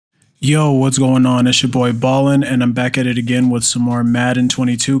Yo, what's going on? It's your boy Ballin, and I'm back at it again with some more Madden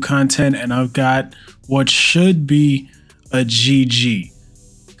 22 content, and I've got what should be a GG.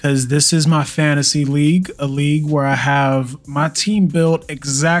 Because this is my fantasy league, a league where I have my team built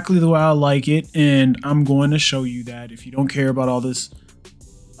exactly the way I like it, and I'm going to show you that. If you don't care about all this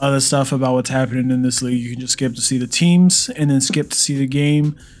other stuff about what's happening in this league, you can just skip to see the teams, and then skip to see the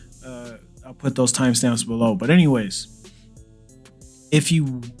game. I'll put those timestamps below. But anyways, if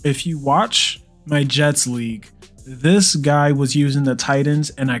you watch my Jets league, this guy was using the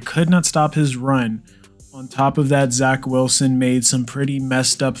Titans and I could not stop his run. On top of that, Zach Wilson made some pretty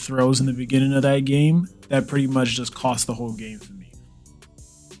messed up throws in the beginning of that game that pretty much just cost the whole game for me.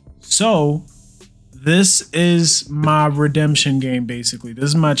 So this is my redemption game, basically. This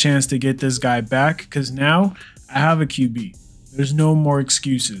is my chance to get this guy back because now I have a QB. There's no more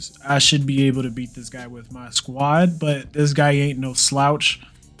excuses. I should be able to beat this guy with my squad, but this guy ain't no slouch.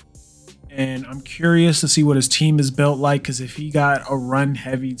 And I'm curious to see what his team is built like, because if he got a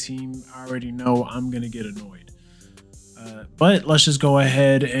run-heavy team, I already know I'm going to get annoyed. But let's just go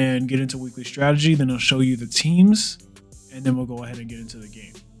ahead and get into weekly strategy. Then I'll show you the teams, and then we'll go ahead and get into the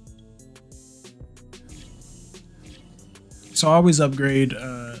game. So I always upgrade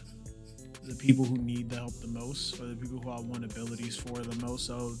the people who need the help the most, or the people who I want abilities for the most.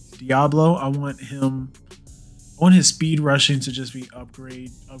 So Diablo, I want his speed rushing to just be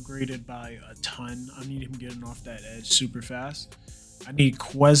upgraded by a ton. I need him getting off that edge super fast. I need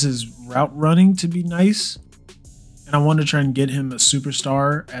Quez's route running to be nice, and I want to try and get him a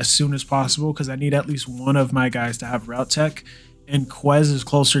superstar as soon as possible because I need at least one of my guys to have route tech, and Quez is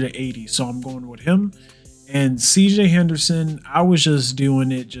closer to 80, so I'm going with him. And CJ Henderson, I was just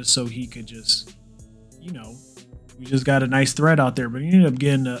doing it just so he could just, you know, we just got a nice threat out there. But he ended up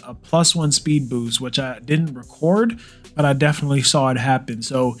getting a +1 speed boost, which I didn't record, but I definitely saw it happen.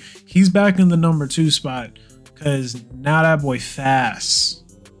 So he's back in the number 2 spot because now that boy fast.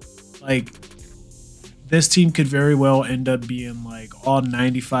 Like, this team could very well end up being like all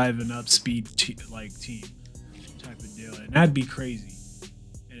 95 and up speed team type of deal. And that'd be crazy.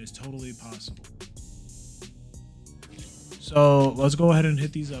 And it's totally possible. So let's go ahead and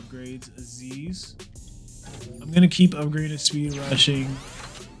hit these upgrades. Aziz, I'm going to keep upgrading speed rushing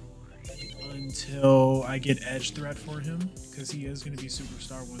until I get edge threat for him, because he is going to be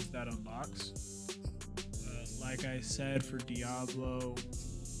superstar once that unlocks. Like I said, for Diablo,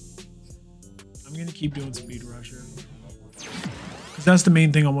 I'm going to keep doing speed rusher because that's the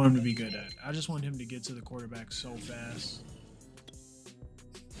main thing I want him to be good at. I just want him to get to the quarterback so fast.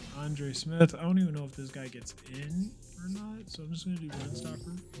 Andre Smith, I don't even know if this guy gets in or not, so I'm just going to do run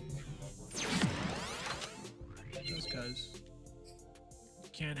stopper. Just because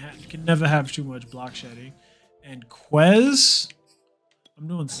you can never have too much block shedding. And Quez, I'm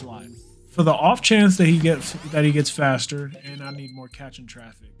doing slide for the off chance that he gets faster, and I need more catching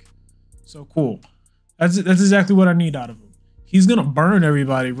traffic. So cool. That's exactly what I need out of him. He's gonna burn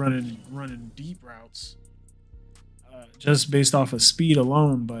everybody running deep routes, just based off of speed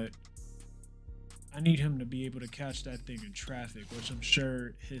alone. But I need him to be able to catch that thing in traffic, which I'm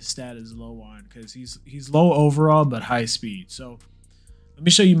sure his stat is low on because he's low overall but high speed. So let me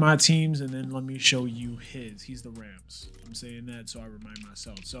show you my teams and then let me show you his. He's the Rams. I'm saying that so I remind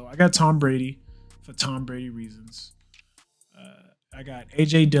myself. So I got Tom Brady for Tom Brady reasons. I got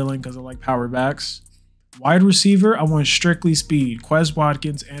AJ Dillon because I like power backs. Wide receiver, I want strictly speed. Quez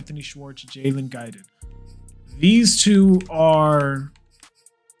Watkins, Anthony Schwartz, Jalen Guyton. These two are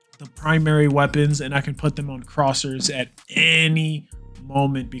the primary weapons, and I can put them on crossers at any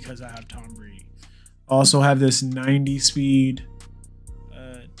moment because I have Tom Brady. I also have this 90 speed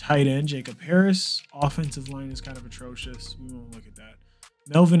tight end, Jacob Harris. Offensive line is kind of atrocious. We won't look at that.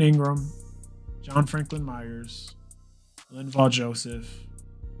 Melvin Ingram, John Franklin Myers, Linval Joseph,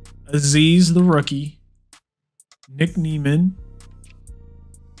 Aziz the rookie, Nick Neiman,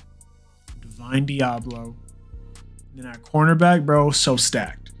 Divine Diablo. And then at cornerback, bro, so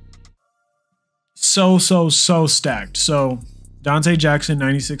stacked. So stacked. So Dante Jackson,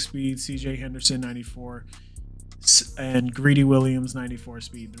 96 speed, CJ Henderson, 94, and Greedy Williams, 94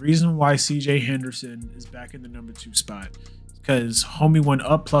 speed. The reason why CJ Henderson is back in the number 2 spot is because homie went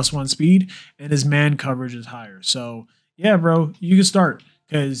up +1 speed and his man coverage is higher. So yeah, bro, you can start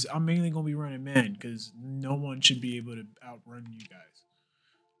because I'm mainly going to be running man because no one should be able to outrun you guys.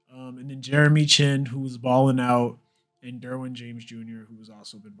 And then Jeremy Chin, who was balling out, and Derwin James Jr., who has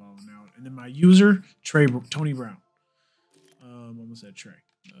also been balling out. And then my user, Tony Brown. Almost said Trey.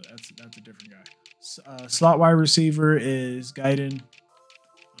 That's a different guy. Slot wide receiver is Guyton.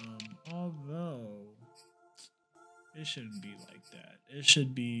 Although It shouldn't be like that. It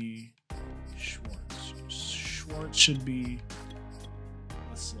should be Schwartz. Schwartz should be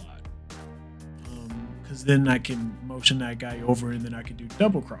a slot. Because then I can motion that guy over and then I can do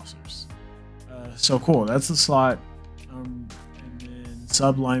double crossers. So cool. That's the slot. And then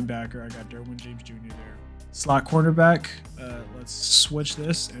sub linebacker, I got Derwin James Jr. there. Slot cornerback, let's switch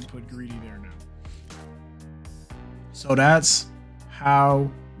this and put Greedy there now. So that's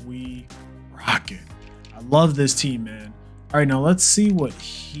how we rock it. I love this team, man. All right, now let's see what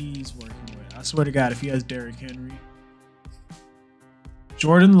he's working with. I swear to God, if he has Derrick Henry,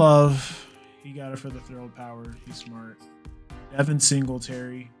 Jordan Love, he got it for the throw power. He's smart. Devin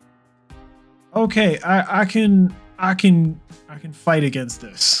Singletary. Okay, I can fight against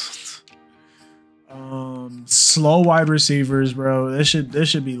this. Slow wide receivers, bro. This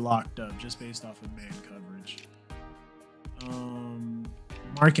should be locked up just based off of man coverage.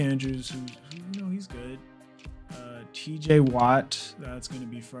 Mark Andrews, who he's good. TJ Watt, that's going to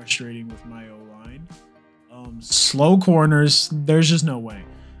be frustrating with my O-line. Slow corners, there's just no way.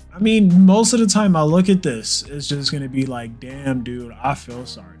 I mean, most of the time I look at this, it's just going to be like, damn, dude, I feel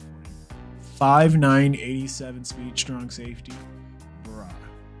sorry for you. 5'9", 87 speed, strong safety. Bruh.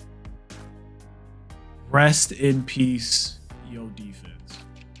 Rest in peace, yo defense.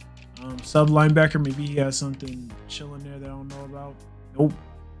 Sub linebacker, maybe he has something chilling there that I don't know about. Nope.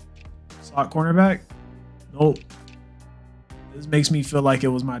 Slot cornerback? Nope. This makes me feel like it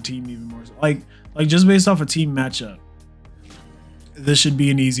was my team even more. Like just based off a team matchup, this should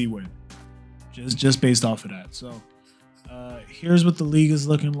be an easy win. Just based off of that. So here's what the league is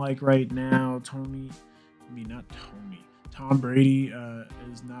looking like right now. Tom Brady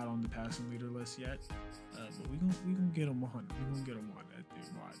is not on the passing leader list yet. But we gonna get him on. We gonna get him on that dude.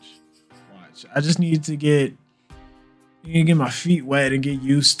 Watch. I just need to get my feet wet and get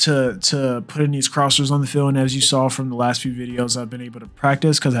used to putting these crossers on the field. And as you saw from the last few videos, I've been able to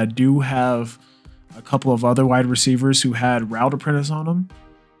practice because I do have a couple of other wide receivers who had route apprentice on them,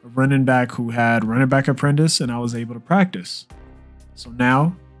 a running back who had running back apprentice, and I was able to practice. So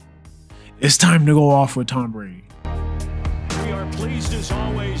now it's time to go off with Tom Brady. We are pleased as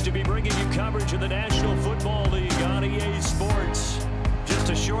always to be bringing you coverage of the National Football League on EA Sports. Just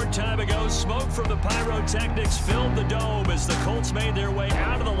a short time ago, smoke from the pyrotechnics filled the dome as the Colts made their way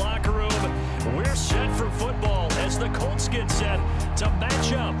out of the locker room. We're set for football as the Colts get set to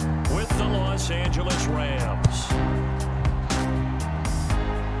match up with the Los Angeles Rams.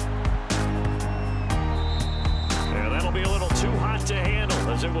 And that'll be a little too hot to handle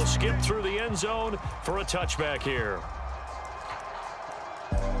as it will skip through the end zone for a touchback here.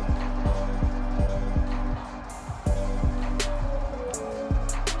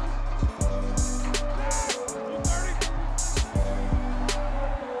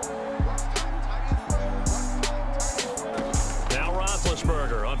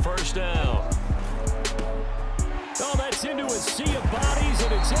 On first down. Oh, that's into a sea of bodies,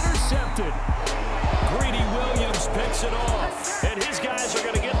 and it's intercepted. Greedy Williams picks it off, and his guys are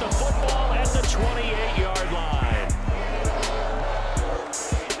going to get the football at the 28-yard line.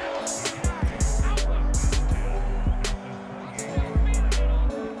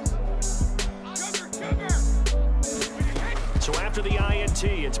 So after the INT,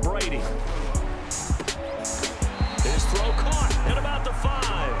 it's Brady. His throw caught at about the 5.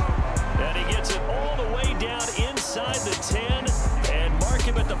 And he gets it all the way down inside the 10 and mark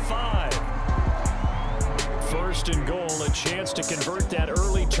him at the 5. First and goal, a chance to convert that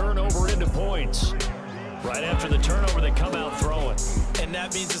early turnover into points. Right after the turnover, they come out throwing. And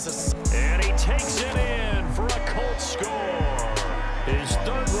that means it's a... And he takes it in for a Colts score. His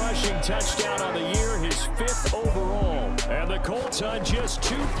third rushing touchdown on the year, his 5th overall. And the Colts on just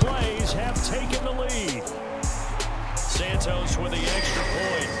 2 plays have taken the lead. Santos with the extra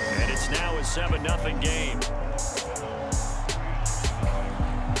point, and it's now a 7-0 game.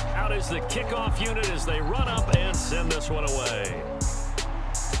 Out is the kickoff unit as they run up and send this one away.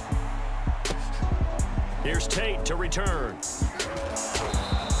 Here's Tate to return.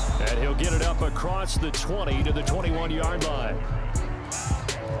 And he'll get it up across the 20 to the 21-yard line.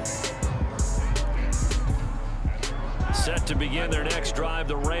 Set to begin their next drive,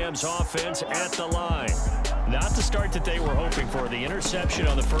 the Rams offense at the line. Not the start that they were hoping for. The interception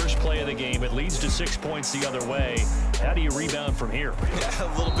on the first play of the game. It leads to 6 points the other way. How do you rebound from here?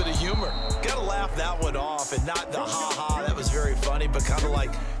 Yeah, a little bit of humor. Got to laugh that one off, and not the ha-ha, that was very funny, but kind of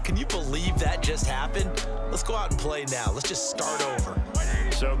like, can you believe that just happened? Let's go out and play now. Let's just start over.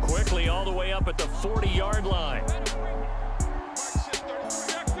 So quickly all the way up at the 40-yard line.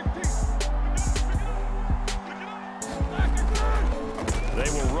 They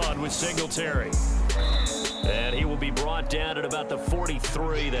will run with Singletary. And he will be brought down at about the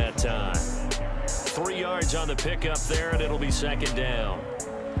 43 that time. 3 yards on the pickup there, and it'll be second down.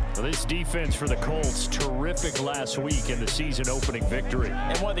 Well, this defense for the Colts, terrific last week in the season-opening victory.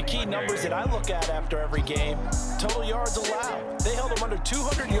 And one of the key numbers that I look at after every game, total yards allowed. They held them under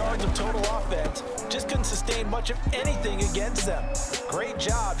 200 yards of total offense. Just couldn't sustain much of anything against them. Great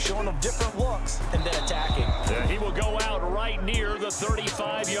job showing them different looks and then attacking. He will go out right near the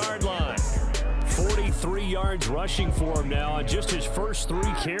 35-yard line. 43 yards rushing for him now on just his first 3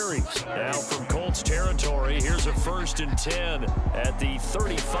 carries. Now from Colts territory, here's a 1st and 10 at the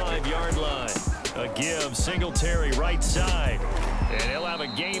 35-yard line. A give, Singletary right side. And he'll have a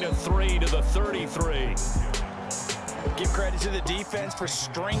gain of 3 to the 33. Give credit to the defense for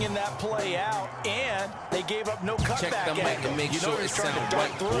stringing that play out, and they gave up no cutback angle. You know he's trying to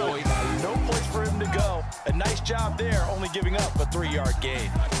dart through. No place for him to go. A nice job there, only giving up a 3-yard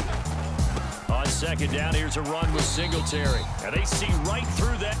gain. On second down, here's a run with Singletary. And they see right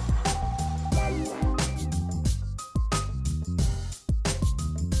through that.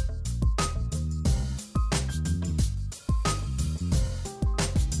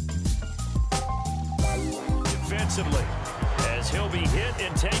 Defensively, as he'll be hit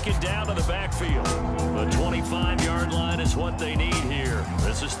and taken down to the backfield. The 25-yard line is what they need here.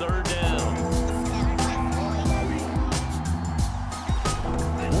 This is 3rd down.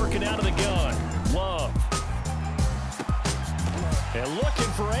 Working out of the gun. Love. And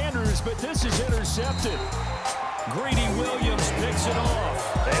looking for Andrews, but this is intercepted. Greedy Williams picks it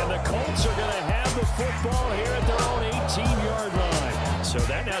off. And the Colts are going to have the football here at their own 18-yard line. So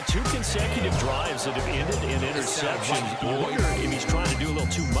that now 2 consecutive drives that have ended in interceptions. You wonder if he's trying to do a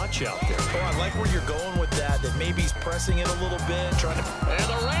little too much out there. Oh, I like where you're going with that maybe he's pressing it a little bit, trying to... And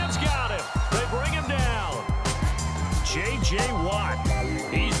the Rams got him. They bring him down. J.J. Watt,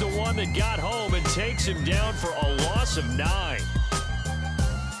 he's the one that got home and takes him down for a loss of 9.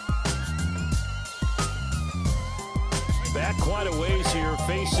 Back quite a ways here,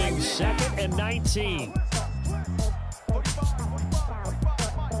 facing 2nd and 19.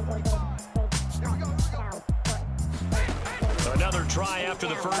 Another try after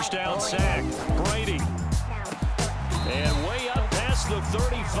the first down sack. Brady. And way up past the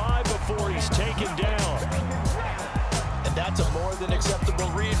 35 before he's taken down. And that's a more than acceptable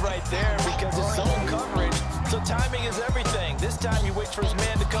read right there because it's zone coverage. So timing is everything. This time he waits for his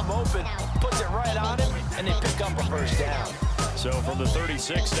man to come open, puts it right on him, and they pick up a 1st down. So from the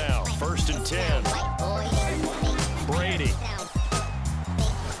 36 now, 1st and 10. Brady.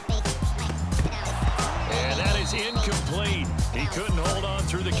 And that is incomplete. He couldn't hold on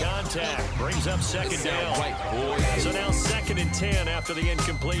through the contact. Brings up 2nd down. So now 2nd and 10 after the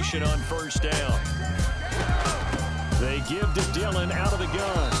incompletion on 1st down. They give to Dillon out of the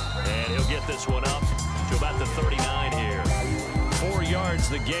gun. And he'll get this one up to about the 39 here. 4 yards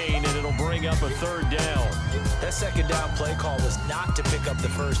the gain, and it'll bring up a 3rd down. That 2nd down play call was not to pick up the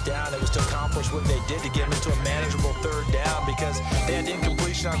 1st down. It was to accomplish what they did to get them into a manageable 3rd down because they had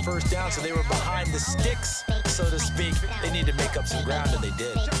incompletion on 1st down, so they were behind the sticks, so to speak. They needed to make up some ground, and they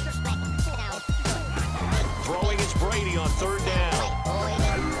did. Throwing is Brady on 3rd down.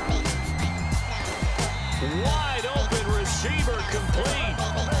 Wide open receiver complete.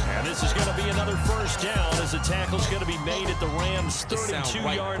 And this is going to be another 1st down as the tackle's going to be made at the Rams'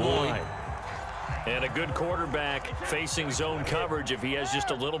 32-yard line. And a good quarterback facing zone coverage. If he has just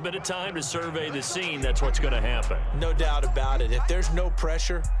a little bit of time to survey the scene, that's what's going to happen. No doubt about it. If there's no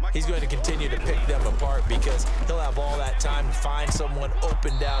pressure, he's going to continue to pick them apart because he'll have all that time to find someone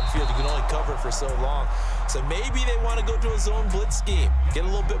open downfield. You can only cover for so long. So maybe they want to go to a zone blitz scheme, get a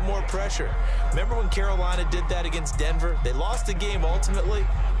little bit more pressure. Remember when Carolina did that against Denver? They lost the game ultimately.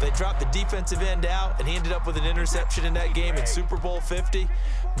 They dropped the defensive end out, and he ended up with an interception in that game in Super Bowl 50.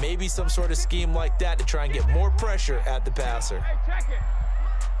 Maybe some sort of scheme like that to try and get more pressure at the passer. Hey, check it.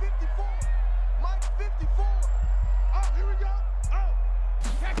 Mike 54. Mike 54. Oh, here we go. Oh,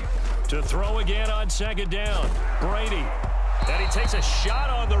 check it. To throw again on 2nd down. Brady. And he takes a shot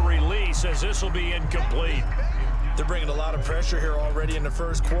on the release as this will be incomplete. They're bringing a lot of pressure here already in the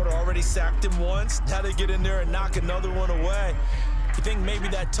 1st quarter. Already sacked him once. Now they get in there and knock another one away. You think maybe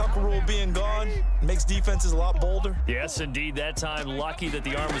that Tucker rule being gone makes defenses a lot bolder? Yes, indeed. That time, lucky that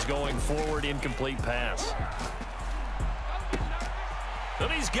the arm was going forward. Incomplete pass.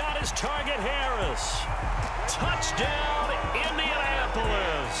 And he's got his target, Harris. Touchdown,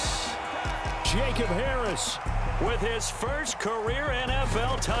 Indianapolis. Jacob Harris with his first career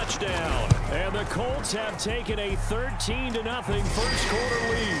NFL touchdown. And the Colts have taken a 13-0 first quarter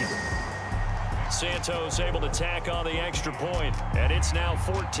lead. Santos able to tack on the extra point, and it's now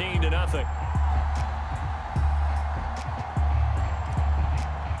 14-0.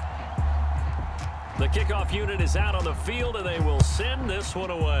 The kickoff unit is out on the field, and they will send this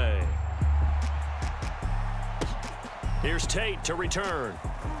one away. Here's Tate to return.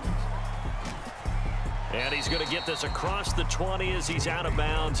 And he's going to get this across the 20 as he's out of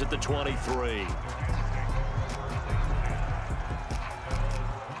bounds at the 23.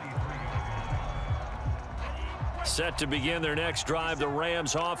 Set to begin their next drive, the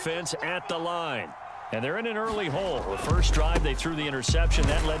Rams offense at the line. And they're in an early hole. The first drive, they threw the interception.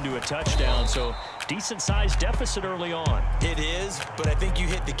 That led to a touchdown, so decent-sized deficit early on. It is, but I think you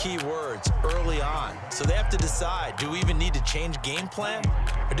hit the key words, early on. So they have to decide, do we even need to change game plan,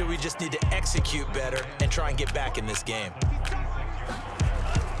 or do we just need to execute better and try and get back in this game?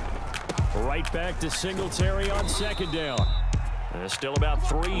 Right back to Singletary on second down. And it's still about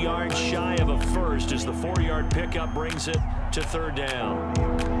 3 yards shy of a first as the 4-yard pickup brings it to third down.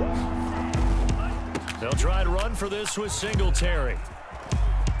 They'll try to run for this with Singletary.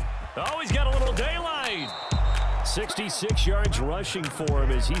 Oh, he's got a little daylight. 66 yards rushing for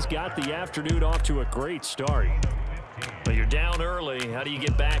him as he's got the afternoon off to a great start. But you're down early. How do you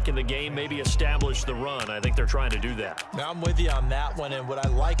get back in the game, maybe establish the run? I think they're trying to do that. Now, I'm with you on that one, and what I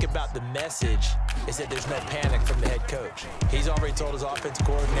like about the message is that there's no panic from the head coach. He's already told his offense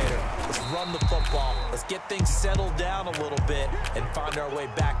coordinator, let's run the football, let's get things settled down a little bit and find our way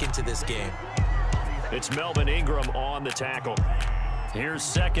back into this game. It's Melvin Ingram on the tackle. Here's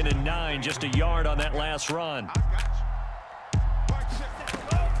 2nd and 9, just a yard on that last run.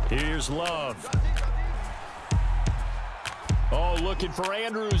 Here's Love. Oh, looking for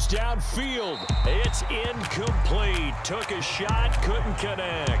Andrews downfield. It's incomplete. Took a shot, couldn't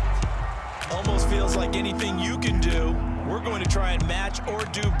connect. Almost feels like anything you can do, we're going to try and match or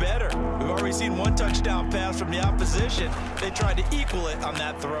do better. We've already seen one touchdown pass from the opposition. They tried to equal it on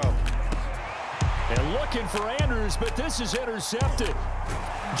that throw. And looking for Andrews, but this is intercepted.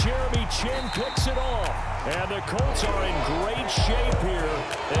 Jeremy Chin picks it off. And the Colts are in great shape here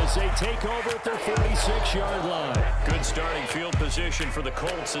as they take over at their 46-yard line. Good starting field position for the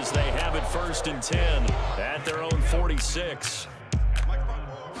Colts as they have it 1st and 10 at their own 46.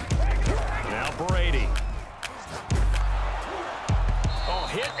 Now Brady. Oh,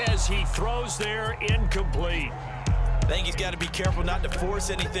 hit as he throws there, incomplete. I think he's got to be careful not to force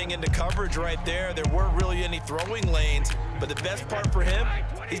anything into coverage right there. There weren't really any throwing lanes, but the best part for him,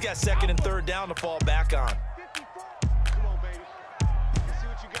 he's got 2nd and 3rd down to fall back on. Come on, baby. Let's see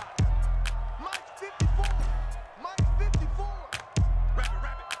what you got. Mike 54. Mike 54.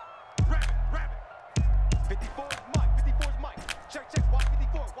 Rabbit. 54 is Mike. 54 is Mike. Check. Watch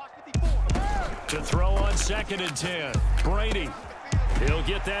 54. Watch 54. To throw on 2nd and 10. Brady. He'll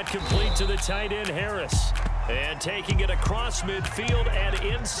get that complete to the tight end, Harris. And taking it across midfield and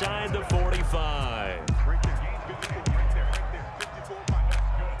inside the 45.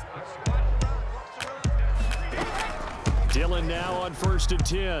 Dillon now on 1st and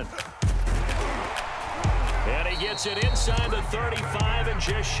 10. And he gets it inside the 35 and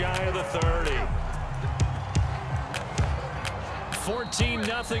just shy of the 30.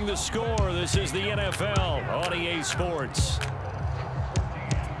 14-0 the score. This is the NFL on EA Sports.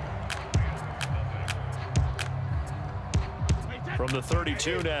 From the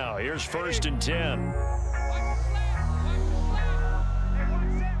 32 now, here's 1st and 10.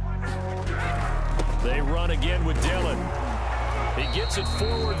 They run again with Dillon. He gets it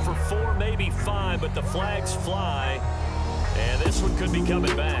forward for 4, maybe 5, but the flags fly. And this one could be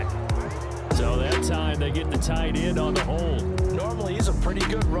coming back. So that time they get the tight end on the hold. Normally he's a pretty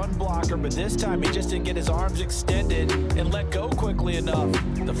good run blocker, but this time he just didn't get his arms extended and let go quickly enough.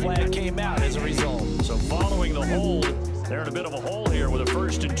 The flag came out as a result. So following the hold, they're in a bit of a hole here with a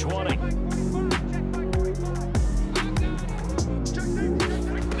 1st and 20.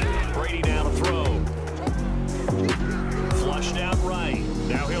 Brady now to throw. Flushed out right.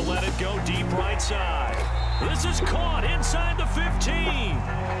 Now he'll let it go deep right side. This is caught inside the 15.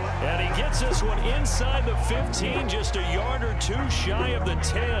 And he gets this one inside the 15, just a yard or 2 shy of the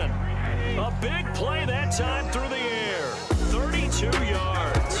 10. A big play that time through the air. 32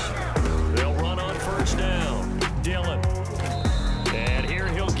 yards. They'll run on 1st down. Dillon. And here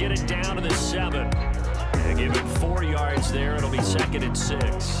he'll get it down to the 7. And give him 4 yards there. It'll be 2nd and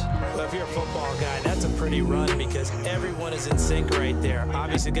 6. Well, if you're a football guy, that's a pretty run because everyone is in sync right there.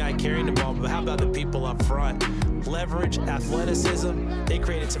 Obviously, the guy carrying the ball, but how about the people up front? Leverage, athleticism, they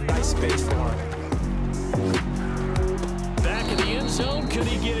created some nice space for him. Back in the end zone, could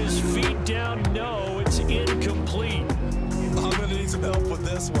he get his feet down? No, it's incomplete. I'm going to need some help with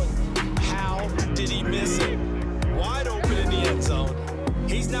this one. How did he miss it? Wide open in the end zone.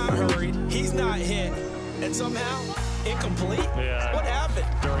 He's not hurried. He's not hit. And somehow, incomplete? Yeah. What happened?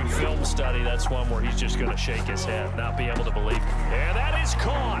 During film study, that's one where he's just going to shake his head, not be able to believe it. And that is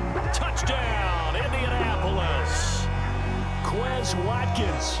caught. Touchdown, Indianapolis. Quez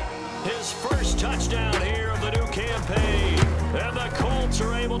Watkins, his first touchdown here of the new campaign. And the Colts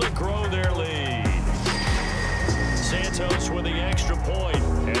are able to grow their lead. Santos with the extra point,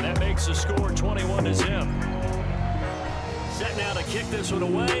 and that makes the score 21-0. Set now to kick this one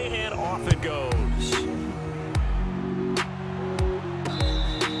away, and off it goes.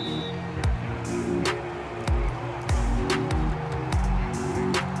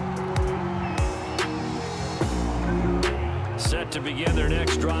 Set to begin their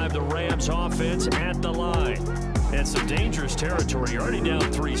next drive, the Rams offense at the line. And some dangerous territory. You're already down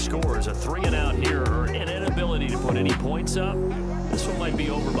 3 scores. A 3-and-out here, or an inability to put any points up. This one might be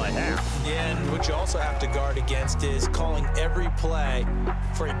over by half. Yeah, and what you also have to guard against is calling every play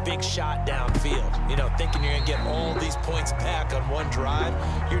for a big shot downfield. You know, thinking you're going to get all these points back on one drive.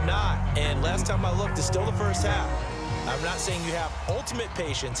 You're not. And last time I looked, it's still the first half. I'm not saying you have ultimate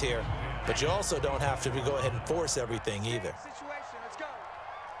patience here, but you also don't have to go ahead and force everything either.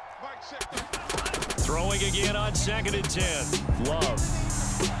 Throwing again on 2nd and 10. Love.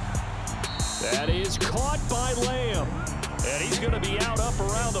 That is caught by Lamb. And he's going to be out up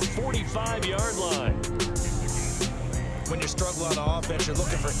around the 45-yard line. When you're struggling on offense, you're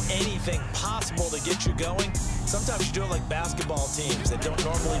looking for anything possible to get you going. Sometimes you do it like basketball teams that don't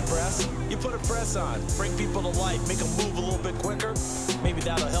normally press. You put a press on, bring people to life, make them move a little bit quicker. Maybe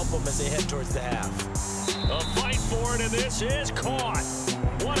that'll help them as they head towards the half. A fight for it, and this is caught.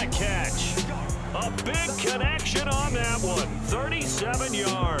 What a catch. A big connection on that one. 37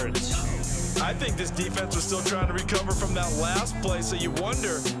 yards. I think this defense was still trying to recover from that last play, so you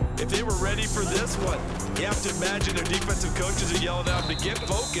wonder if they were ready for this one. You have to imagine their defensive coaches are yelling at them to get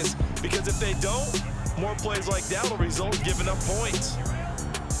focused, because if they don't, more plays like that will result in giving up points.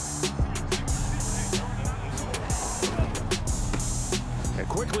 And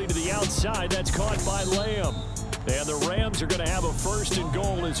quickly to the outside, that's caught by Lamb. And the Rams are going to have a 1st and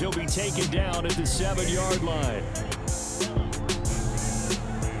goal as he'll be taken down at the 7-yard line.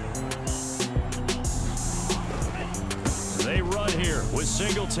 They run here with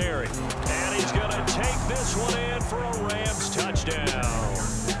Singletary. And he's going to take this one in for a Rams touchdown.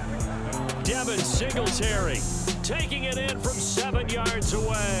 Devin Singletary taking it in from 7 yards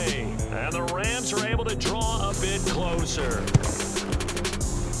away. And the Rams are able to draw a bit closer.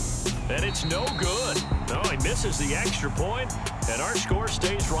 And it's no good. No, he misses the extra point, and our score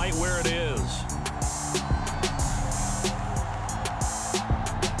stays right where it is.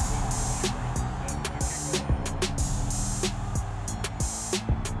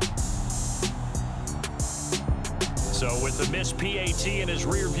 So with the missed PAT in his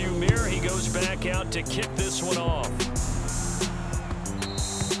rearview mirror, he goes back out to kick this one off.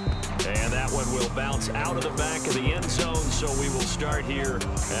 And that one will bounce out of the back of the end zone, so we will start here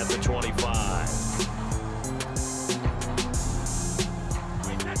at the 25.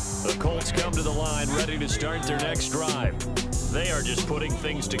 The Colts come to the line ready to start their next drive. They are just putting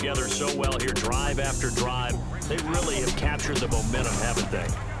things together so well here, drive after drive. They really have captured the momentum, haven't they?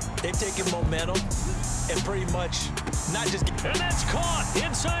 They've taken momentum and pretty much not just... And that's caught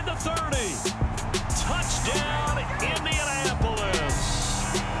inside the 30. Touchdown, Indianapolis.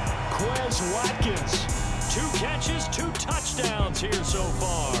 Quez Watkins, 2 catches, 2 touchdowns here so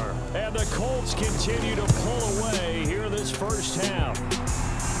far. And the Colts continue to pull away here this first half.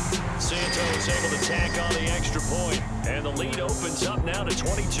 Santos able to tack on the extra point, and the lead opens up now to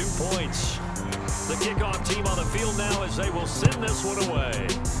 22 points. The kickoff team on the field now as they will send this one away.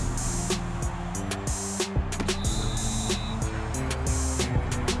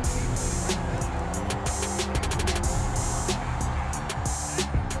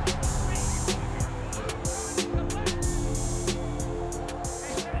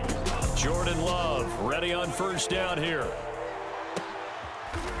 Jordan Love ready on 1st down here.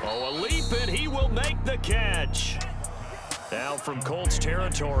 Oh, a leap, and he will make the catch. Now from Colts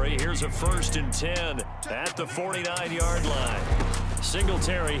territory, here's a 1st and 10 at the 49-yard line.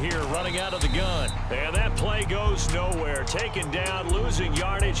 Singletary here running out of the gun. And that play goes nowhere. Taken down, losing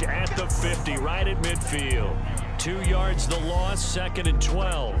yardage at the 50, right at midfield. 2 yards the loss, 2nd and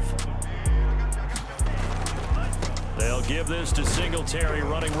 12. They'll give this to Singletary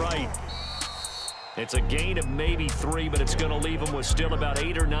running right. It's a gain of maybe 3, but it's going to leave them with still about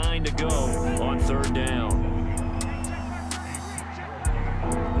 8 or 9 to go on 3rd down.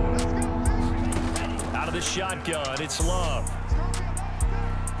 Out of the shotgun, it's Love.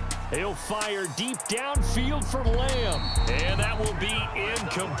 He'll fire deep downfield for Lamb, and that will be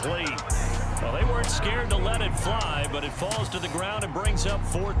incomplete. Well, they weren't scared to let it fly, but it falls to the ground and brings up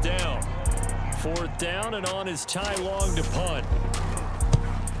 4th down. 4th down and on his Ty Long to punt.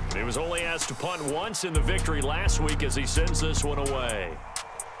 He was only asked to punt once in the victory last week as he sends this one away.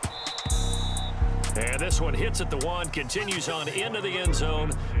 And this one hits at the 1, continues on into the end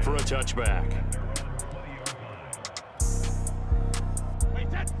zone for a touchback.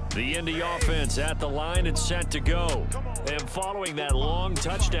 The Indy offense at the line and set to go. And following that long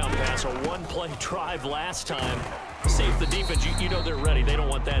touchdown pass, a one-play drive last time, saved the defense. You know they're ready. They don't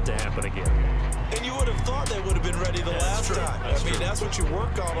want that to happen again. And you would have thought they would have been ready the last time. I mean, that's what you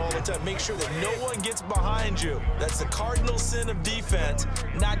work on all the time. Make sure that no one gets behind you. That's the cardinal sin of defense,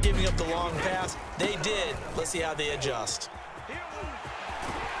 not giving up the long pass. They did. Let's see how they adjust.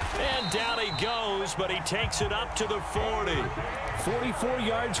 And down he goes, but he takes it up to the 40. 44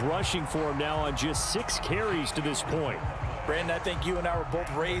 yards rushing for him now on just 6 carries to this point. Brandon, I think you and I were both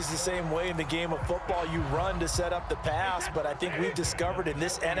raised the same way in the game of football. You run to set up the pass, but I think we've discovered in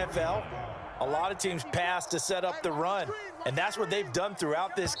this NFL, a lot of teams pass to set up the run, and that's what they've done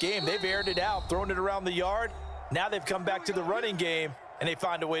throughout this game. They've aired it out, thrown it around the yard. Now they've come back to the running game, and they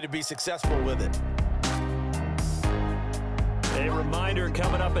find a way to be successful with it. A reminder,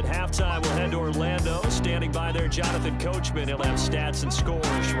 coming up at halftime, we'll head to Orlando. Standing by there, Jonathan Coachman. He'll have stats and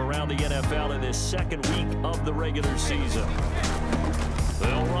scores from around the NFL in this second week of the regular season.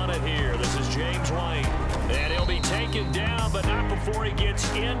 They'll run it here. This is James White. And he'll be taken down, but not before he gets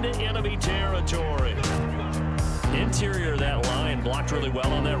into enemy territory. Interior of that line blocked really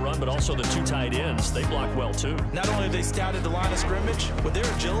well on that run, but also the 2 tight ends, they blocked well too. Not only have they scouted the line of scrimmage, with their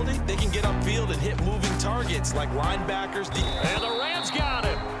agility, they can get upfield and hit moving targets like linebackers. And the Rams got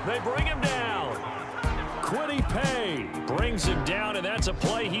him. They bring him down. Quiddy Pay brings him down, and that's a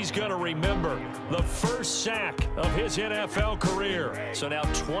play he's going to remember. The first sack of his NFL career. So now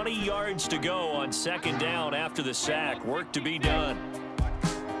 20 yards to go on 2nd down after the sack. Work to be done.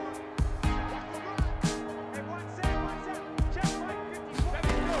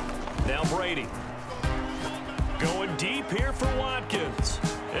 Now Brady. Going deep here for Watkins.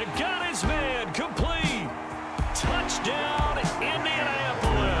 It got his man complete. Touchdown,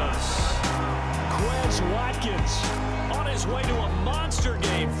 Indianapolis. Quez Watkins on his way to a monster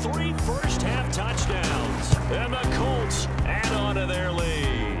game. 3 first-half touchdowns. And the Colts add on to their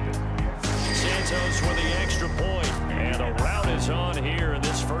lead. Santos with the extra point. And a rout is on here in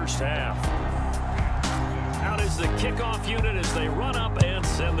this first half. Out is the kickoff unit as they run up and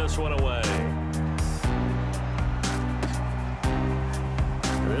send this one away.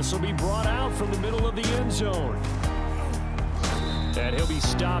 This will be brought out from the middle of the end zone. And he'll be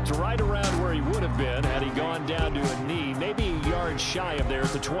stopped right around where he would have been had he gone down to a knee, maybe a yard shy of there at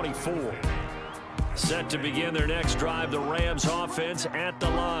the 24. Set to begin their next drive, the Rams offense at the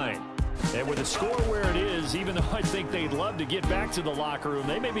line. And with the score where it is, even though I think they'd love to get back to the locker room,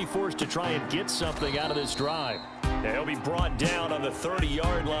 they may be forced to try and get something out of this drive. And he'll be brought down on the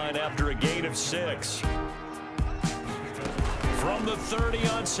 30-yard line after a gain of 6. From the 30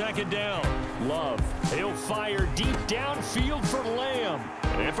 on 2nd down, Love. He'll fire deep downfield for Lamb.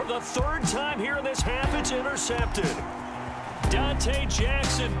 And for the 3rd time here in this half, it's intercepted. Dante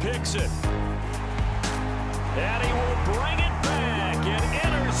Jackson picks it. And he will bring it back.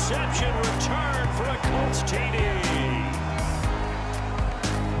 An interception return for a Colts TD.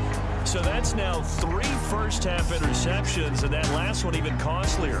 So that's now 3 first-half interceptions, and that last one even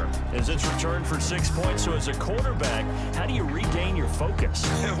costlier as it's returned for 6 points. So as a quarterback, how do you regain your focus?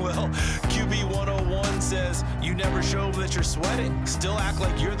 Well, QB 101 says you never show that you're sweating. Still act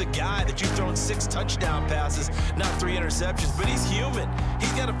like you're the guy that you've thrown 6 touchdown passes, not 3 interceptions. But he's human.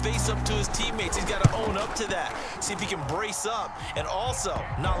 He's got to face up to his teammates. He's got to own up to that. See if he can brace up and also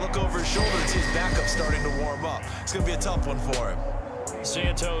not look over his shoulder and see his backup starting to warm up. It's going to be a tough one for him.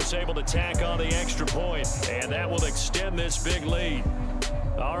 Santos able to tack on the extra point, and that will extend this big lead.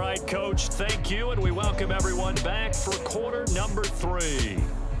 All right, Coach, thank you, and we welcome everyone back for quarter number 3.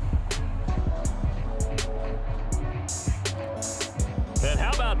 And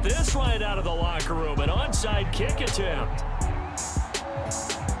how about this right out of the locker room, an onside kick attempt.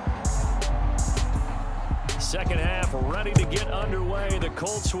 Second half ready to get underway. The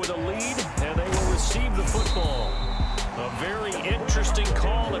Colts with a lead, and they will receive the football. A very interesting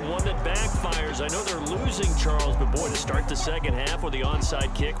call and one that backfires. I know they're losing, Charles, but boy, to start the second half with the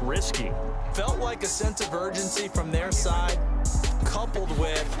onside kick, risky. Felt like a sense of urgency from their side, coupled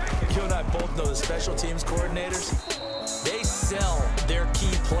with, you and I both know the special teams coordinators. They sell their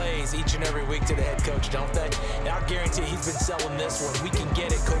key plays each and every week to the head coach, don't they? And I'll guarantee he's been selling this one. We can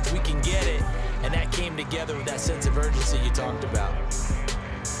get it, coach, we can get it. And that came together with that sense of urgency you talked about.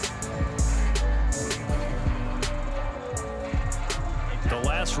 And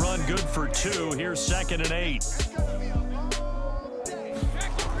last run good for 2. Here's 2nd and 8.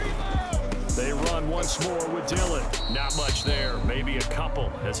 They run once more with Dillon. Not much there. Maybe a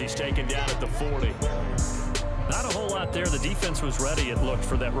couple as he's taken down at the 40. Not a whole lot there. The defense was ready, it looked,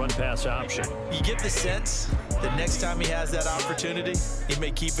 for that run-pass option. You get the sense that next time he has that opportunity, he may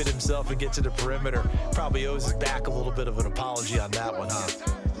keep it himself and get to the perimeter. Probably owes his back a little bit of an apology on that one, huh?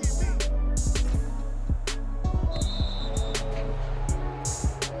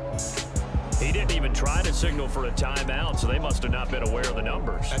 He didn't even try to signal for a timeout, so they must have not been aware of the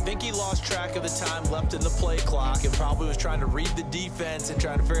numbers. I think he lost track of the time left in the play clock and probably was trying to read the defense and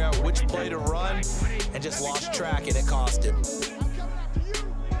trying to figure out which play to run and just lost track, and it cost him.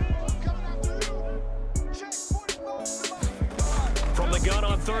 From the gun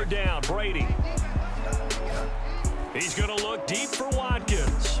on 3rd down, Brady. He's going to look deep for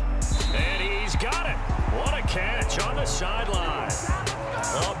Watkins. And he's got it. What a catch on the sideline.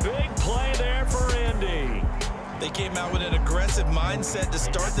 A big play there for Indy. They came out with an aggressive mindset to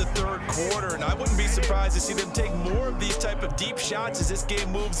start the 3rd quarter, and I wouldn't be surprised to see them take more of these type of deep shots as this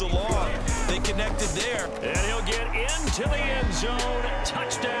game moves along. They connected there. And he'll get into the end zone.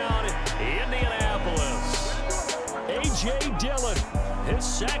 Touchdown, Indianapolis. A.J. Dillon, his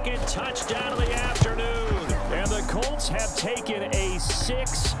 2nd touchdown of the afternoon. And the Colts have taken a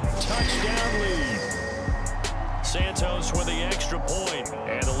 6-touchdown lead. Santos with the extra point,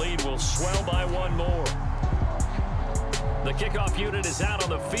 and the lead will swell by 1 more. The kickoff unit is out on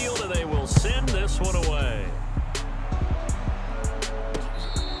the field, and they will send this one away.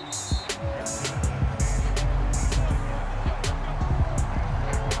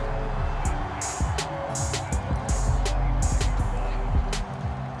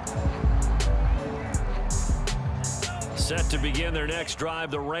 Set to begin their next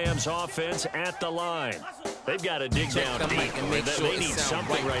drive, the Rams offense at the line. They've got to dig down deep. They need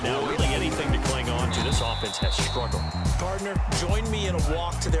something right now, really anything to cling on to. This offense has struggled. Partner, join me in a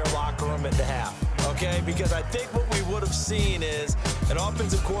walk to their locker room at the half, okay? Because I think what we would have seen is an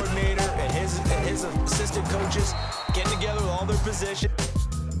offensive coordinator and his assistant coaches getting together with all their positions.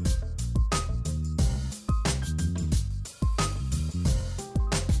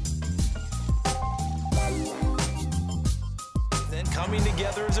 Coming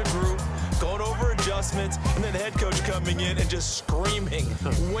together as a group, going over adjustments, and then the head coach coming in and just screaming,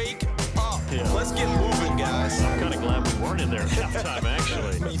 wake up. Yeah. Let's get moving, guys. I'm kind of glad we weren't in there at halftime,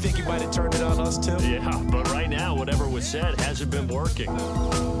 actually. You think he might have turned it on us, too? Yeah, but right now, whatever was said hasn't been working. On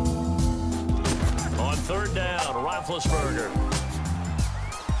 3rd down, Roethlisberger.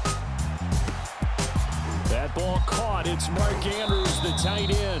 That ball caught. It's Mark Andrews, the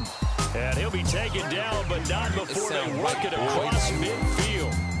tight end. And he'll be taken down, but not before they work it across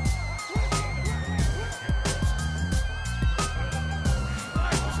midfield.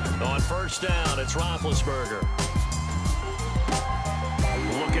 On 1st down, it's Roethlisberger.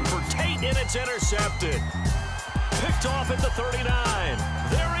 Looking for Tate, and it's intercepted. Picked off at the 39.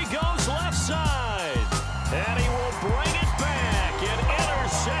 There he goes, left side. And he will bring it back. An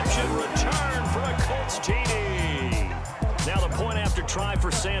interception return for a Colts TD. Now the point after try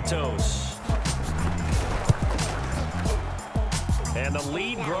for Santos. And the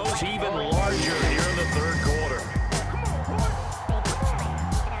lead grows even larger here in the 3rd quarter.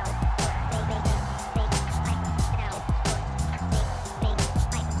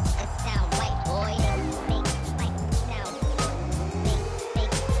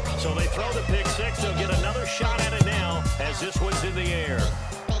 So they throw the pick 6. They'll get another shot at it now as this one's in the air.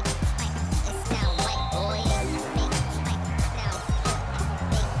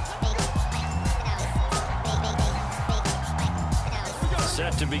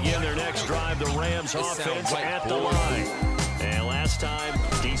 Set to begin their next drive, the Rams offense at the line. And last time,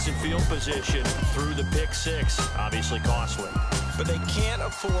 decent field position through the pick 6. Obviously costly. But they can't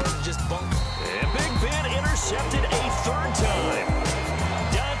afford to just bunker. And Big Ben intercepted a 3rd time.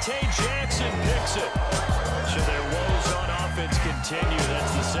 Dante Jackson picks it. Should their woes on offense continue,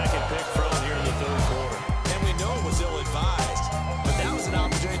 that's the 2nd pick thrown here in the 3rd quarter. And we know it was ill-advised. But that was an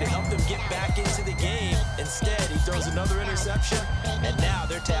opportunity to help them get back into the game. Instead, he throws another interception, and now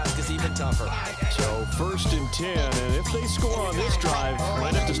their task is even tougher. So 1st and 10, and if they score on this drive,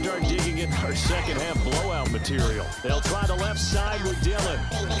 might have to start digging into our 2nd half blowout material. They'll try the left side with Dillon.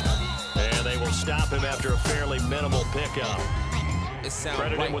 And they will stop him after a fairly minimal pickup.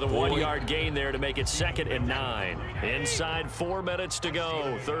 Credit him with a 1-yard gain there to make it 2nd and 9. Inside 4 minutes to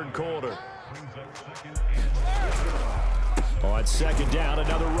go, 3rd quarter. On 2nd down,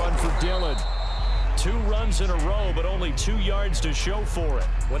 another run for Dillon. 2 runs in a row, but only 2 yards to show for it.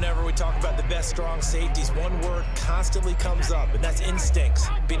 Whenever we talk about the best strong safeties, one word constantly comes up, and that's instincts.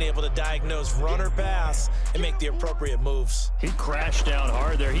 Being able to diagnose run or pass and make the appropriate moves. He crashed down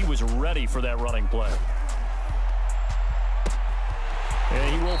hard there. He was ready for that running play.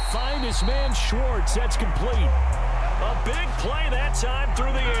 And he will find his man Schwartz. That's complete. A big play that time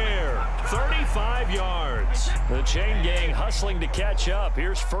through the air. 35 yards. The chain gang hustling to catch up.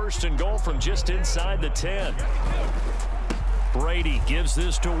 Here's 1st and goal from just inside the 10. Brady gives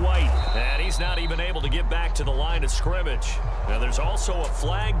this to White. And he's not even able to get back to the line of scrimmage. Now there's also a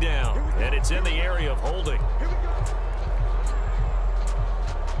flag down. And it's in the area of holding.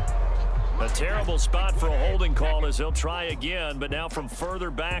 A terrible spot for a holding call as he'll try again, but now from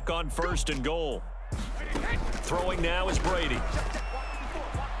further back on 1st and goal. Throwing now is Brady.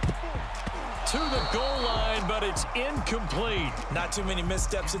 To the goal line, but it's incomplete. Not too many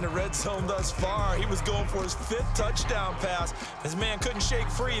missteps in the red zone thus far. He was going for his 5th touchdown pass. His man couldn't shake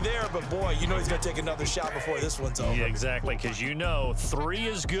free there, but boy, you know he's going to take another shot before this one's over. Yeah, exactly, because you know 3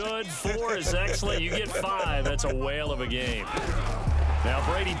 is good, 4 is excellent. You get 5. That's a whale of a game. Now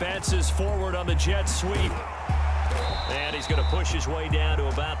Brady bounces forward on the jet sweep. And he's going to push his way down to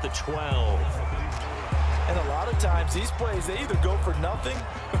about the 12. And a lot of times these plays, they either go for nothing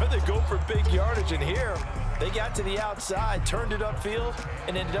or they go for big yardage. And here, they got to the outside, turned it upfield,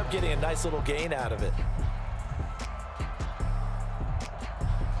 and ended up getting a nice little gain out of it.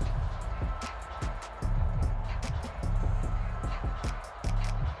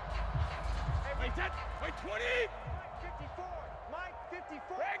 Wait, 20! 54! Mike,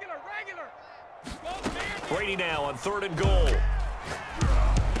 54! Regular! Brady now on 3rd and goal.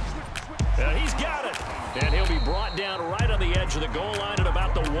 And he's got it. And he'll be brought down right on the edge of the goal line at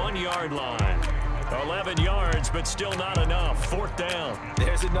about the 1-yard line. 11 yards, but still not enough. 4th down.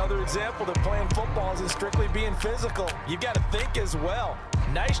 There's another example that playing football isn't strictly being physical. You've got to think as well.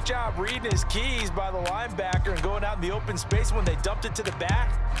 Nice job reading his keys by the linebacker and going out in the open space. When they dumped it to the back,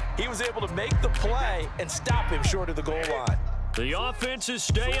 he was able to make the play and stop him short of the goal line. The offense is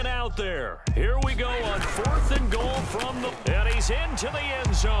staying out there. Here we go on 4th and goal from the... And he's into the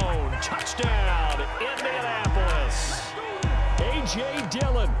end zone. Touchdown, Indianapolis. A.J.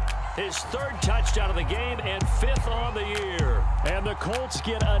 Dillon, his 3rd touchdown of the game and 5th on the year. And the Colts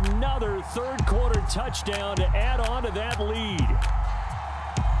get another 3rd quarter touchdown to add on to that lead.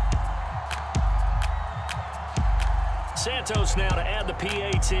 Santos now to add the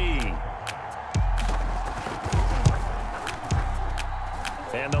PAT.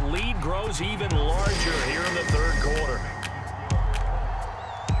 And the lead grows even larger here in the 3rd quarter.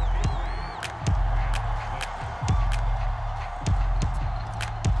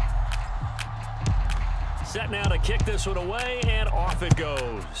 Set now to kick this one away, and off it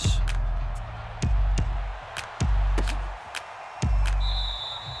goes.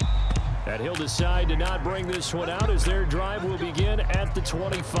 And he'll decide to not bring this one out as their drive will begin at the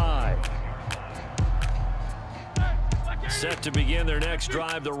 25. Set to begin their next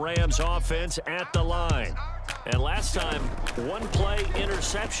drive, the Rams offense at the line. And last time, 1-play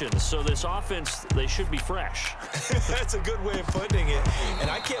interception. So this offense, they should be fresh. That's a good way of putting it. And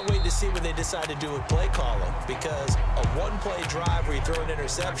I can't wait to see what they decide to do with play calling, because a 1-play drive where you throw an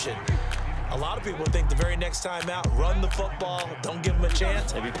interception, a lot of people think the very next time out, run the football, don't give him a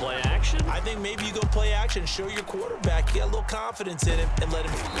chance. Maybe play action? I think maybe you go play action, show your quarterback, get a little confidence in him, and let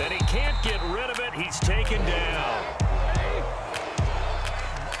him. And he can't get rid of it. He's taken down.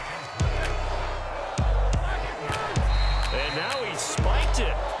 And now he spiked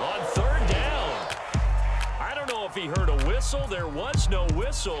it on 3rd down. I don't know if he heard a whistle. There was no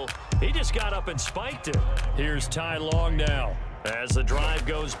whistle. He just got up and spiked it. Here's Ty Long now as the drive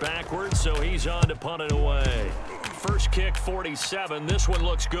goes backwards, so he's on to punt it away. First kick, 47. This one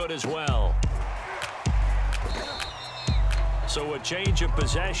looks good as well. So a change of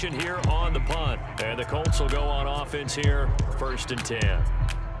possession here on the punt. And the Colts will go on offense here, 1st and 10.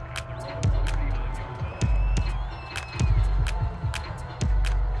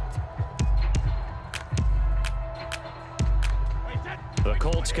 The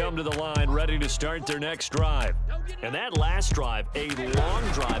Colts come to the line ready to start their next drive. And that last drive, a long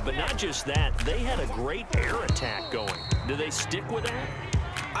drive, but not just that. They had a great air attack going. Do they stick with that?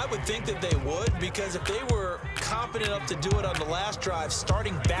 I would think that they would, because if they were confident enough to do it on the last drive,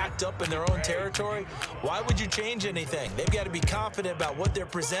 starting backed up in their own territory, why would you change anything? They've got to be confident about what they're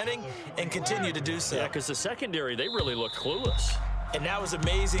presenting and continue to do so. Yeah, because the secondary, they really looked clueless. And that was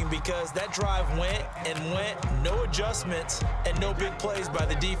amazing because that drive went and went, no adjustments, and no big plays by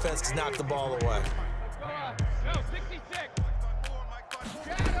the defense to knock the ball away.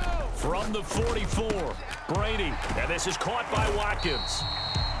 From the 44, Brady, and this is caught by Watkins.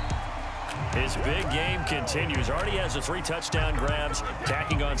 His big game continues. Already has the 3 touchdown grabs,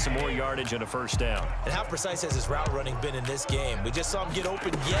 tacking on some more yardage and a first down. And how precise has his route running been in this game? We just saw him get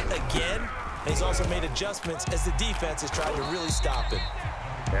open yet again, and he's also made adjustments as the defense has tried to really stop him.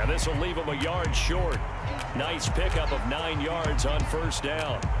 And this will leave him a yard short. Nice pickup of 9 yards on first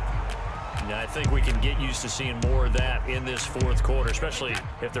down. Now, I think we can get used to seeing more of that in this fourth quarter, especially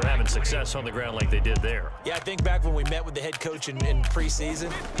if they're having success on the ground like they did there. Yeah, I think back when we met with the head coach in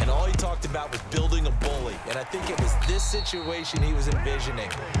preseason, and all he talked about was building a bully. And I think it was this situation he was envisioning.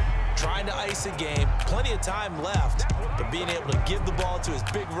 Trying to ice a game, plenty of time left, but being able to give the ball to his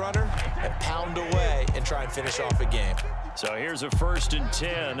big runner and pound away and try and finish off a game. So here's a 1st and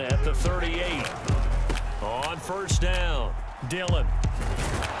 10 at the 38. On first down, Dillon.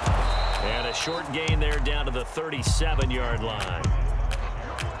 And a short gain there down to the 37-yard line.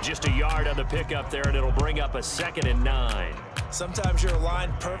 Just a yard on the pickup there, and it'll bring up a 2nd and 9. Sometimes you're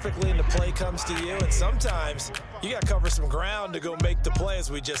aligned perfectly and the play comes to you, and sometimes you got to cover some ground to go make the play, as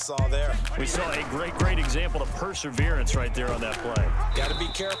we just saw there. We saw a great example of perseverance right there on that play. Got to be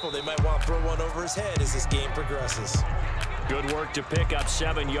careful. They might want to throw one over his head as this game progresses. Good work to pick up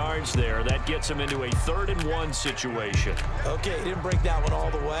 7 yards there. That gets him into a 3rd and 1 situation. Okay, he didn't break that one all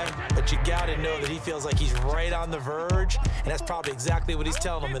the way, but you got to know that he feels like he's right on the verge, and that's probably exactly what he's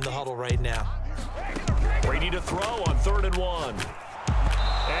telling them in the huddle right now. Brady to throw on 3rd and 1.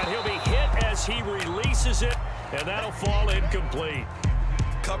 And he'll be hit as he releases it, and that'll fall incomplete.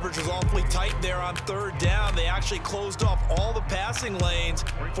 Coverage was awfully tight there on 3rd down. They actually closed off all the passing lanes,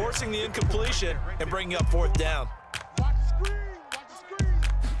 forcing the incompletion and bringing up 4th down.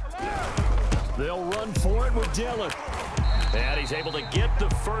 They'll run for it with Dillon. And he's able to get the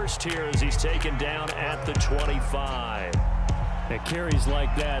first here as he's taken down at the 25. At carries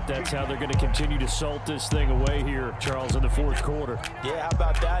like that, that's how they're going to continue to salt this thing away here, Charles, in the fourth quarter. Yeah, how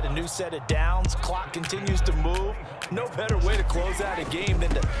about that? A new set of downs. Clock continues to move. No better way to close out a game than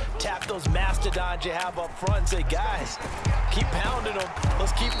to tap those mastodons you have up front and say, guys, keep pounding them.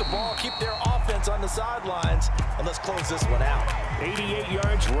 Let's keep the ball, keep their offense on the sidelines, and let's close this one out. 88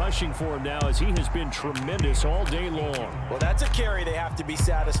 yards rushing for him now as he has been tremendous all day long. Well, that's a carry they have to be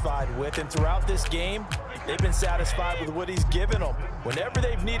satisfied with, and throughout this game, they've been satisfied with what he's given them. Whenever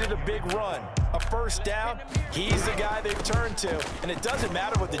they've needed a big run, a first down, he's the guy they've turned to, and it doesn't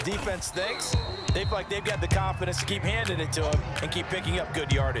matter what the defense thinks. They've got the confidence to keep handing it to him and keep picking up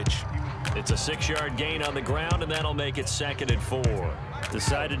good yardage. It's a 6-yard gain on the ground, and that'll make it 2nd and 4.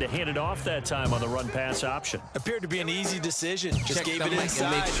 Decided to hand it off that time on the run-pass option. Appeared to be an easy decision. Just gave it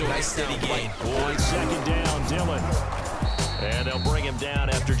inside. Sure nice steady gain. On 2nd down, Dillon. And they'll bring him down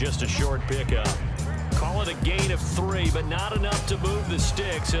after just a short pickup. Call it a gain of 3, but not enough to move the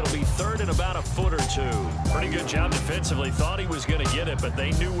sticks. It'll be 3rd and about a foot or 2. Pretty good job defensively. Thought he was going to get it, but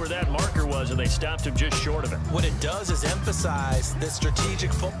they knew where that marker was, and they stopped him just short of it. What it does is emphasize that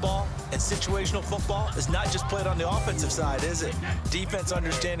strategic football and situational football is not just played on the offensive side, is it? Defense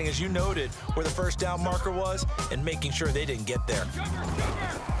understanding, as you noted, where the first down marker was and making sure they didn't get there.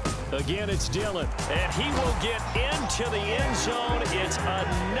 Again, it's Dillon, and he will get into the end zone. It's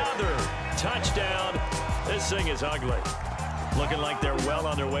another touchdown. This thing is ugly. Looking like they're well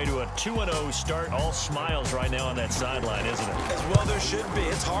on their way to a 2-0 start. All smiles right now on that sideline, isn't it? As well there should be.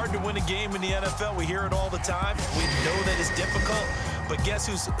 It's hard to win a game in the NFL. We hear it all the time. We know that it's difficult. But guess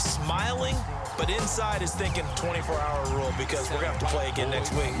who's smiling? But inside is thinking 24-hour rule, because we're going to have to play again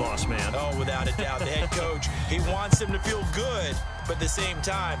next week. Boss man. Oh, without a doubt. The head coach, he wants him to feel good, but at the same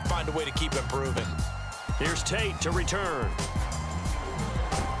time, find a way to keep improving. Here's Tate to return.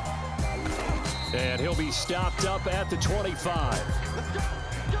 And he'll be stopped up at the 25.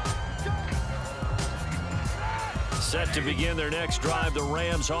 Set to begin their next drive, the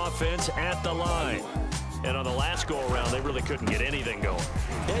Rams offense at the line. And on the last go-around, they really couldn't get anything going.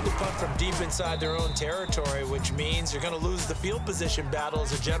 They had to punt from deep inside their own territory, which means you're going to lose the field position battle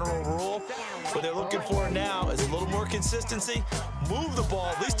as a general rule. What they're looking for now is a little more consistency, move the ball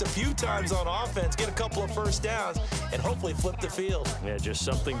at least a few times on offense, get a couple of first downs, and hopefully flip the field. Yeah, just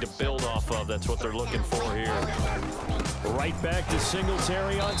something to build off of. That's what they're looking for here. Right back to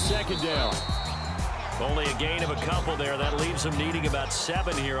Singletary on 2nd down. Only a gain of a couple there. That leaves them needing about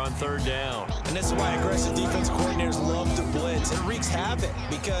 7 here on 3rd down. And this is why aggressive defense coordinators love to blitz. It wreaks havoc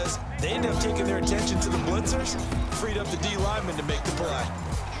because they end up taking their attention to the blitzers, freed up the D lineman to make the play.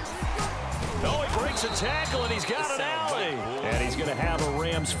 Oh, he breaks a tackle, and he's got an alley. And he's going to have a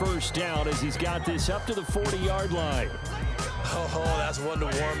Rams first down as he's got this up to the 40-yard line. Oh, that's one to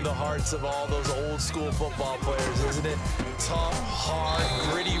warm the hearts of all those old school football players, isn't it? Tough, hard,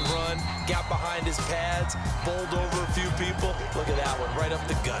 gritty run, got behind his pads, bowled over a few people. Look at that one, right up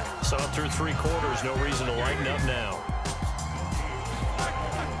the gut. So through 3 quarters, no reason to lighten up now.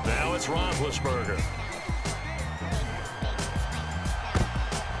 Now it's Roethlisberger.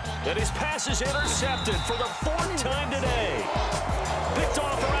 And his pass is intercepted for the 4th time today. Picked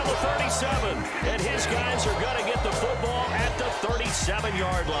off around the 37. And his guys are going to get the football at the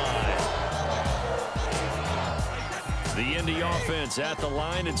 37-yard line. The Indy offense at the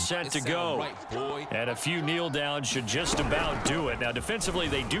line and set to go. And a few kneel downs should just about do it. Now, defensively,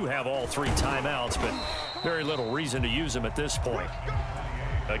 they do have all 3 timeouts, but very little reason to use them at this point.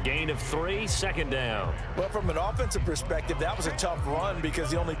 A gain of 3, 2nd down. Well, from an offensive perspective, that was a tough run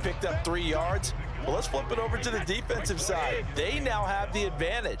because he only picked up 3 yards. Well, let's flip it over to the defensive side. They now have the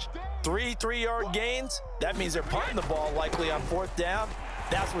advantage. 3 3-yard gains. That means they're punting the ball likely on 4th down.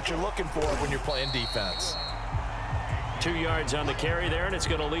 That's what you're looking for when you're playing defense. 2 yards on the carry there, and it's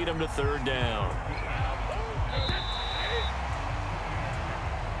going to lead them to 3rd down.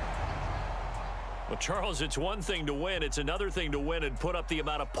 Well, Charles, it's one thing to win. It's another thing to win and put up the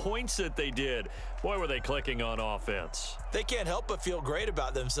amount of points that they did. Boy, were they clicking on offense. They can't help but feel great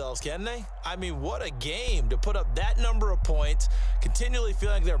about themselves, can they? I mean, what a game to put up that number of points, continually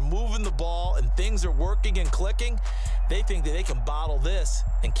feeling like they're moving the ball and things are working and clicking. They think that they can bottle this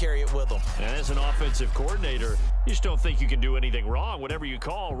and carry it with them. And as an offensive coordinator, you just don't think you can do anything wrong. Whatever you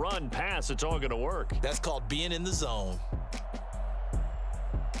call, run, pass, it's all going to work. That's called being in the zone.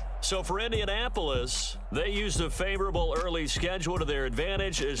 So for Indianapolis, they used a favorable early schedule to their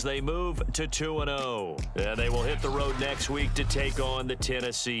advantage as they move to 2-0. And they will hit the road next week to take on the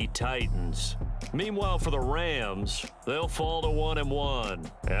Tennessee Titans. Meanwhile, for the Rams, they'll fall to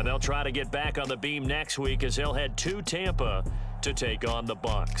 1-1. And they'll try to get back on the beam next week as they'll head to Tampa to take on the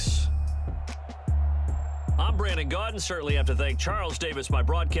Bucs. I'm Brandon Gaudin. Certainly have to thank Charles Davis, my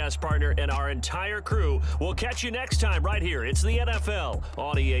broadcast partner, and our entire crew. We'll catch you next time right here. It's the NFL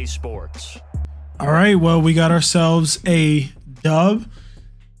on EA Sports. All right, well, we got ourselves a dub.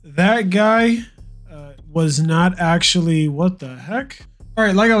 That guy was not actually, what the heck? All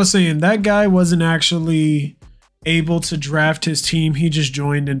right, like I was saying, that guy wasn't actually able to draft his team. He just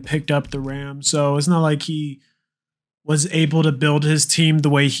joined and picked up the Rams. So it's not like he was able to build his team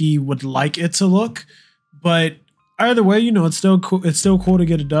the way he would like it to look. But either way, you know, it's still cool. It's still cool to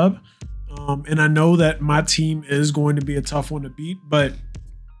get a dub. And I know that my team is going to be a tough one to beat. But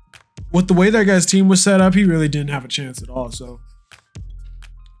with the way that guy's team was set up, he really didn't have a chance at all. So,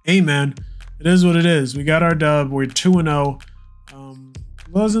 hey, man, it is what it is. We got our dub. We're 2-0.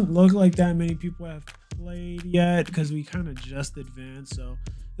 Doesn't look like that many people have played yet because we kind of just advanced. So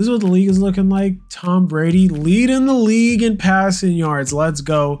this is what the league is looking like. Tom Brady leading the league in passing yards. Let's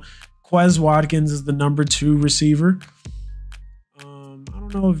go. Quez Watkins is the number 2 receiver. I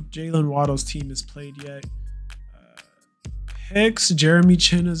don't know if Jalen Waddle's team has played yet. Hicks, Jeremy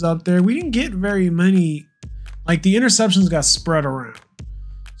Chin is up there. We didn't get very many. Like, the interceptions got spread around.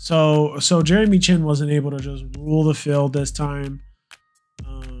 So Jeremy Chin wasn't able to just rule the field this time.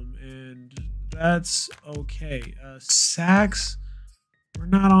 And that's okay. Sacks, we're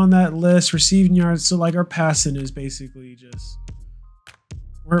not on that list. Receiving yards, so like our passing is basically just...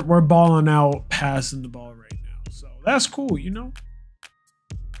 We're balling out, passing the ball right now. So that's cool, you know?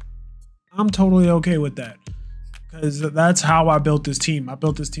 I'm totally okay with that. Because that's how I built this team. I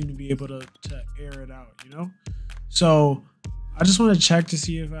built this team to be able to air it out, you know? So I just want to check to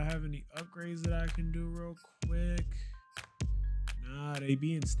see if I have any upgrades that I can do real quick. Nah, they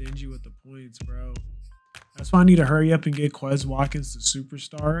being stingy with the points, bro. That's why I need to hurry up and get Quez Watkins to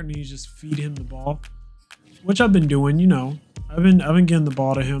superstar and you just feed him the ball. Which I've been doing, you know. I've been getting the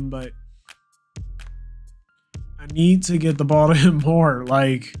ball to him, but I need to get the ball to him more.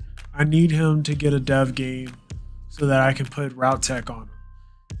 Like, I need him to get a dev game so that I can put route tech on him.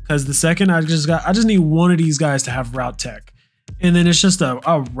 Because the second I just need one of these guys to have route tech. And then it's just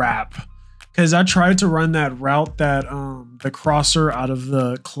a wrap. Because I tried to run that route that the crosser out of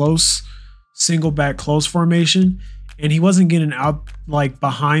the close single back close formation. And he wasn't getting out like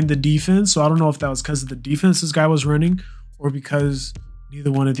behind the defense. So I don't know if that was because of the defense this guy was running or because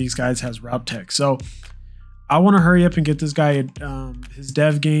neither one of these guys has route tech. So I want to hurry up and get this guy his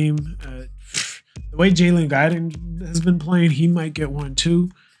dev game. The way Jalen Guyton has been playing, he might get one too.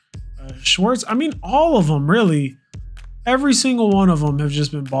 Schwartz, I mean, all of them really. Every single one of them have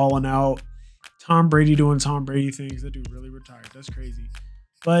just been balling out. Tom Brady doing Tom Brady things. That dude really retired. That's crazy.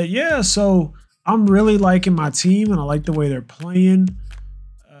 But yeah, so I'm really liking my team and I like the way they're playing.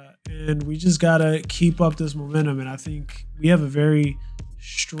 and we just gotta keep up this momentum. And I think we have a very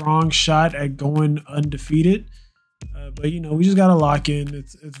strong shot at going undefeated. But, you know, we just got to lock in.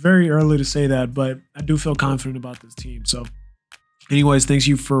 It's very early to say that, but I do feel confident about this team. So anyways, thanks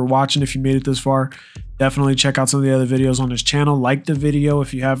you for watching. If you made it this far, definitely check out some of the other videos on this channel. Like the video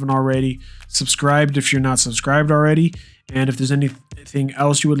if you haven't already. Subscribed if you're not subscribed already. And if there's anything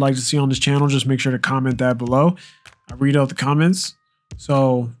else you would like to see on this channel, just make sure to comment that below. I read out the comments.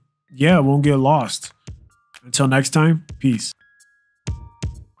 So yeah, it won't get lost. Until next time, peace.